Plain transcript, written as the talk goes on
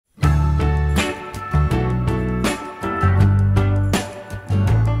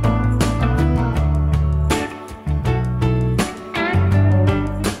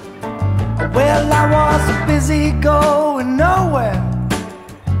Well, I was busy going nowhere,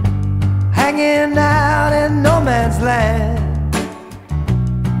 hanging out in no man's land.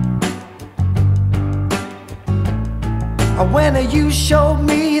 When you showed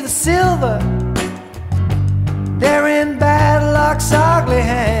me the silver there in bad luck's ugly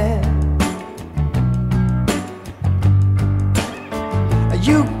hand,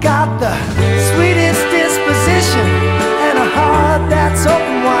 you got the sweetest disposition and a heart that's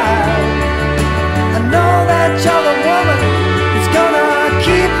open wide. I know that you're the woman who's gonna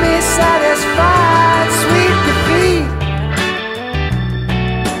keep me satisfied. Sweet defeat,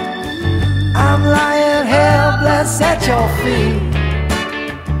 I'm lying helpless at your feet,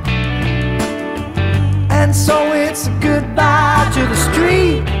 and so it's a goodbye to the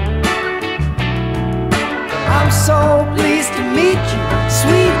street. I'm so pleased to meet you,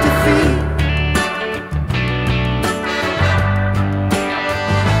 sweet defeat.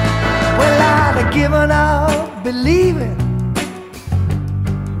 Well, I'd have given up believing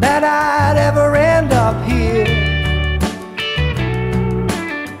that I'd ever end up here,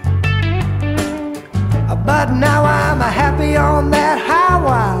 but now I'm happy on that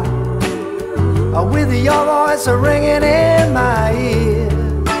highway, with your voice ringing in my ear.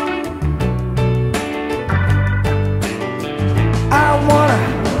 I wanna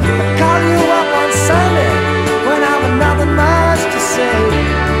call you up on Sunday when I've nothing much to say.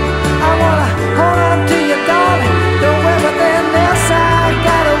 I wanna hold on to you, darling, though everything else I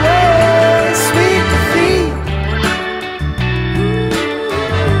got away. Sweet defeat,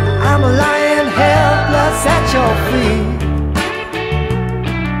 I'm lying helpless at your feet,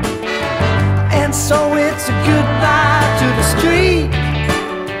 and so it's a goodbye to the street.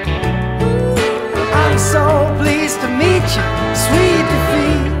 I'm so pleased to meet you, sweet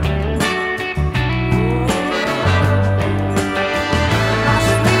defeat.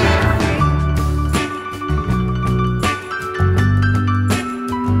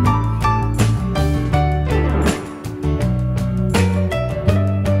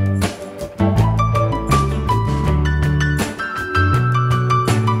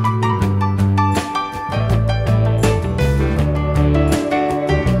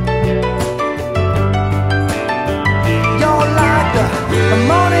 The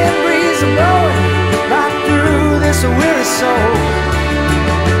morning breeze blowing right through this weary soul.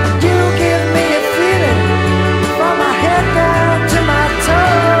 You give me a feeling from my head down to my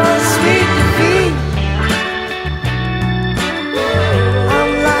toes. Sweet defeat,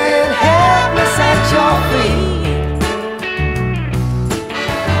 I'm lying helpless at your feet,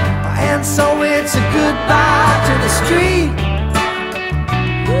 and so it's a goodbye to the street.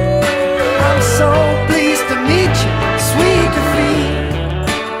 I'm so